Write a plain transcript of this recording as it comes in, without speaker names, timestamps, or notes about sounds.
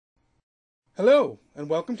Hello, and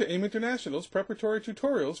welcome to AIM International's preparatory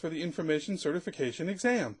tutorials for the Information Certification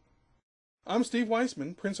exam. I'm Steve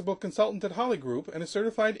Weissman, Principal Consultant at Holly Group and a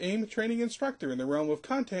certified AIM training instructor in the realm of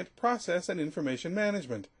content, process, and information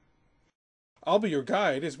management. I'll be your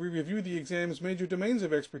guide as we review the exam's major domains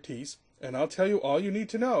of expertise, and I'll tell you all you need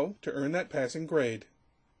to know to earn that passing grade.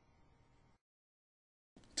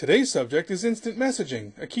 Today's subject is instant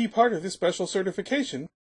messaging, a key part of this special certification,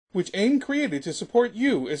 which AIM created to support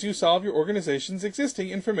you as you solve your organization's existing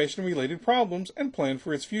information-related problems and plan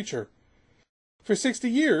for its future. For 60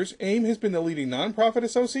 years, AIM has been the leading nonprofit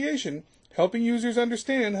association helping users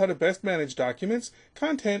understand how to best manage documents,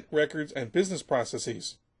 content, records, and business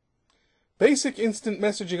processes. Basic instant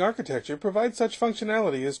messaging architecture provides such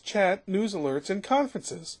functionality as chat, news alerts, and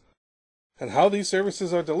conferences. And how these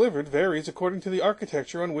services are delivered varies according to the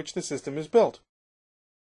architecture on which the system is built.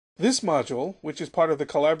 This module, which is part of the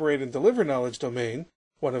Collaborate and Deliver knowledge domain,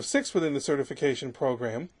 one of 6 within the certification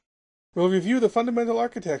program, will review the fundamental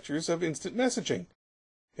architectures of instant messaging,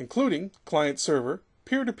 including client-server,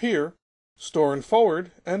 peer-to-peer, store and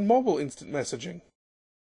forward, and mobile instant messaging.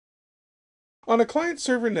 On a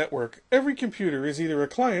client-server network, every computer is either a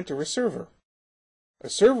client or a server. A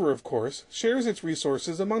server, of course, shares its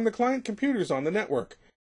resources among the client computers on the network,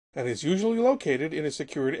 and is usually located in a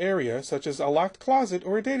secured area such as a locked closet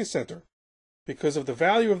or a data center, because of the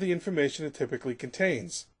value of the information it typically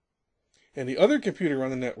contains. And the other computer on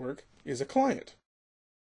the network is a client.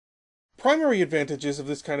 Primary advantages of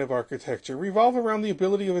this kind of architecture revolve around the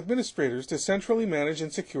ability of administrators to centrally manage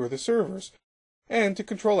and secure the servers, and to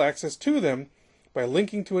control access to them by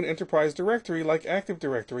linking to an enterprise directory like Active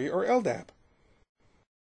Directory or LDAP.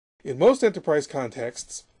 In most enterprise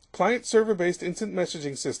contexts, client-server-based instant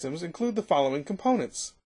messaging systems include the following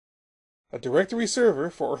components: a directory server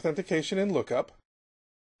for authentication and lookup,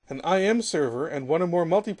 an IM server and one or more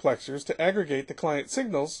multiplexers to aggregate the client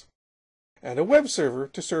signals, and a web server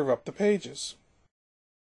to serve up the pages.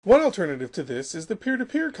 One alternative to this is the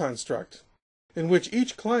peer-to-peer construct, in which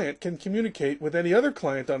each client can communicate with any other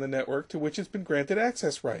client on the network to which it's been granted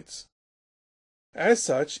access rights. As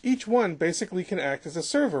such, each one basically can act as a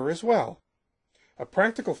server as well, a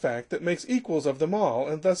practical fact that makes equals of them all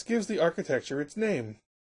and thus gives the architecture its name.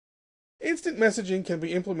 Instant messaging can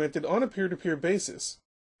be implemented on a peer-to-peer basis,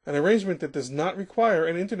 an arrangement that does not require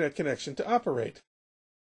an internet connection to operate.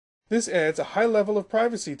 This adds a high level of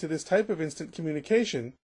privacy to this type of instant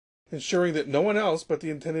communication, ensuring that no one else but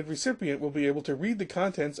the intended recipient will be able to read the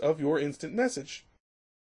contents of your instant message.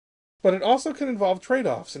 But it also can involve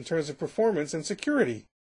trade-offs in terms of performance and security,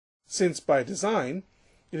 since by design,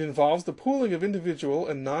 it involves the pooling of individual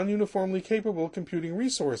and non-uniformly capable computing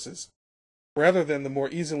resources, rather than the more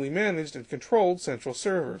easily managed and controlled central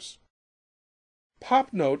servers.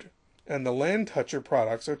 PopNote and the LandToucher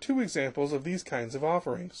products are 2 examples of these kinds of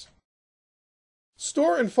offerings.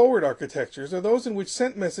 Store and forward architectures are those in which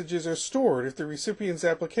sent messages are stored if the recipient's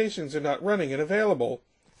applications are not running and available,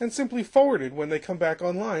 and simply forwarded when they come back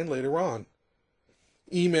online later on.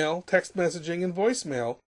 Email, text messaging, and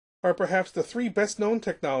voicemail are perhaps the 3 best-known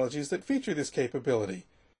technologies that feature this capability.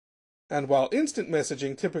 And while instant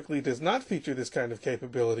messaging typically does not feature this kind of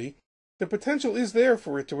capability, the potential is there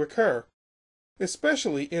for it to occur,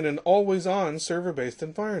 especially in an always-on server-based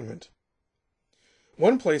environment.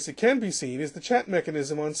 One place it can be seen is the chat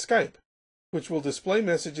mechanism on Skype, which will display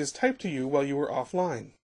messages typed to you while you are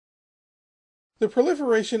offline. The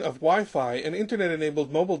proliferation of Wi-Fi and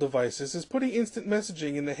Internet-enabled mobile devices is putting instant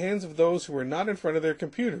messaging in the hands of those who are not in front of their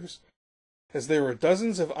computers, as there are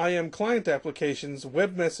dozens of IM client applications,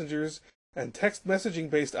 web messengers, and text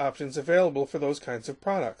messaging-based options available for those kinds of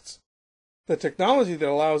products. The technology that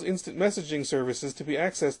allows instant messaging services to be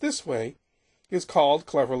accessed this way is called,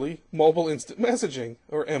 cleverly, Mobile Instant Messaging,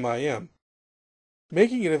 or MIM.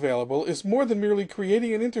 Making it available is more than merely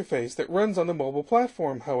creating an interface that runs on the mobile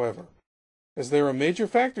platform, however, as there are major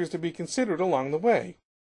factors to be considered along the way,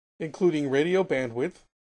 including radio bandwidth,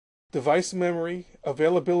 device memory,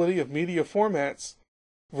 availability of media formats,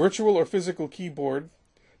 virtual or physical keyboard,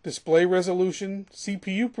 display resolution,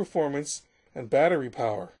 CPU performance, and battery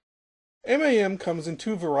power. MIM comes in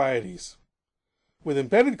 2 varieties: with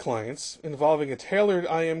embedded clients, involving a tailored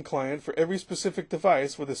IM client for every specific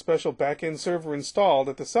device with a special back-end server installed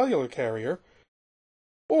at the cellular carrier,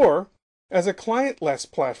 or as a client-less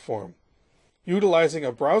platform, utilizing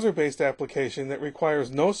a browser-based application that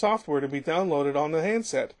requires no software to be downloaded on the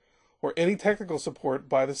handset, or any technical support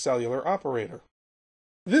by the cellular operator.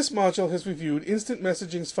 This module has reviewed instant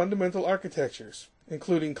messaging's fundamental architectures,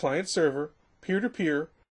 including client-server, peer-to-peer,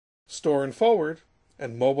 store and forward,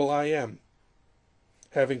 and mobile IM.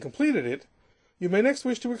 Having completed it, You may next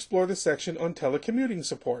wish to explore the section on telecommuting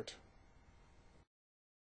support.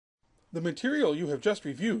 The material you have just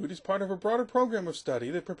reviewed is part of a broader program of study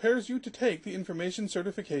that prepares you to take the Information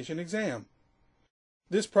Certification exam.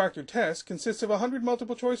 This proctored test consists of 100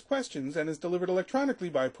 multiple-choice questions and is delivered electronically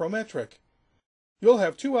by Prometric. You'll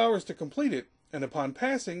have 2 hours to complete it, and upon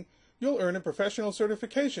passing, you'll earn a professional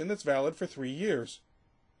certification that's valid for 3 years.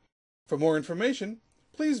 For more information,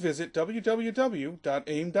 please visit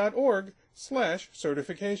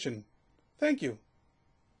www.aim.org/certification. Thank you.